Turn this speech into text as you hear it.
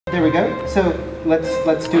There we go. So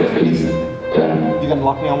let's do it for these. You gonna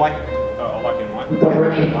lock me on Y? I'll lock you in Y.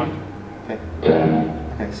 Okay.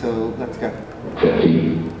 Okay. So let's go.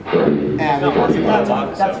 And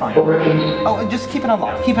that's fine. Oh, just keep it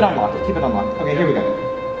unlocked. Keep it unlocked. Keep it unlocked. Okay. Here we go.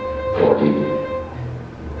 40.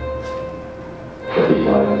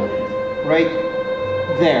 Right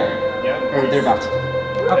there. Yeah. Or thereabouts.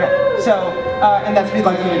 Okay, so, and that's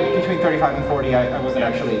like between 35 and 40, I wasn't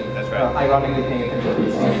actually ironically paying attention to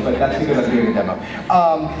these things, but that's because I'm doing a demo.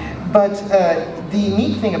 But the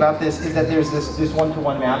neat thing about this is that there's this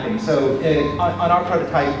one-to-one mapping. So on our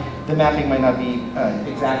prototype, the mapping might not be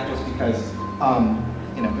exact just because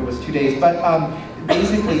you know, it was 2 days, but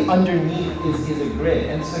basically underneath is a grid,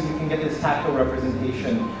 and so you can get this tactile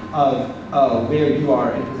representation of where you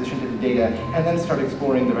are in position to the data, and then start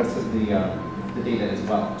exploring the rest of the data as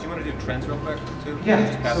well. Do you want to do trends real quick too? Yeah.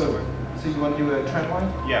 Just pass over. So you want to do a trend line?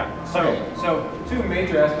 Yeah. So two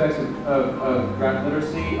major aspects of graph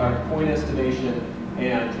literacy are point estimation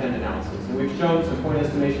and trend analysis. And we've shown some point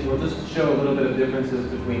estimation. We'll just show a little bit of differences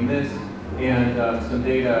between this and some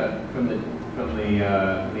data from the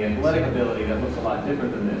athletic ability that looks a lot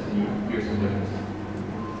different than this, and you hear some differences.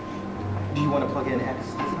 Do you want to plug in X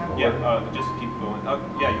this time? Yeah, just keep going. Oh,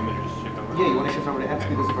 yeah, you want to just shift over? Yeah, you want to shift over to X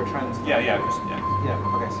because of our trends? Yeah. Yeah,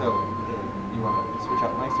 okay, so you want to switch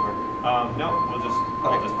out nice or? No, I'll just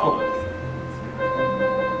follow it.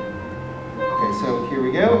 Okay, so here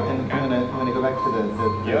we go, and I'm gonna go back to the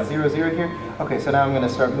 0, 0 here. Okay, so now I'm gonna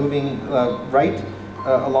start moving right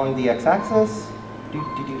along the x-axis.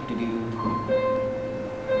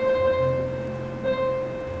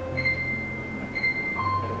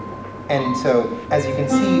 And so, as you can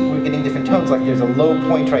see, we're getting different tones. Like there's a low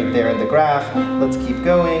point right there in the graph. Let's keep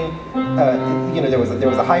going. You know, there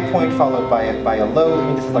was a high point followed by a low. I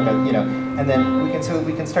mean, this is like a and then we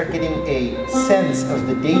can start getting a sense of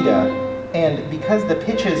the data. And because the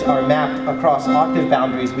pitches are mapped across octave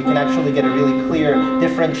boundaries, we can actually get a really clear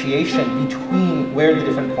differentiation between where the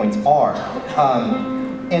different points are.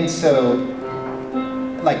 And so,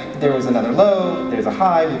 like there was another low, there's a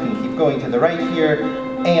high. We can keep going to the right here.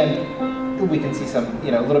 And we can see some,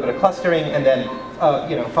 a little bit of clustering, and then,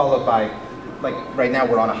 followed by, like right now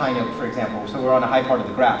we're on a high note, for example. So we're on a high part of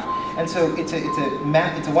the graph, and so it's a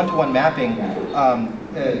one-to-one mapping to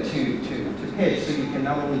pitch. So you can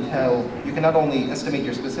not only estimate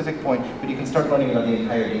your specific point, but you can start running it on the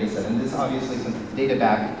entire data set. And this obviously, since it's data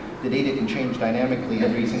backed, the data can change dynamically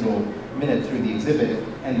every single minute through the exhibit,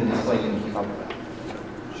 and the display can keep up with that.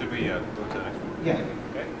 Should we go to the next one? Yeah.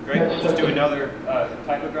 Okay, great. We'll just do another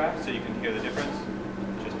type of graph so you can hear the difference.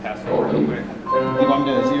 Just pass it over real quick. You want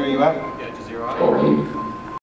me to zero you out? Yeah, just zero out.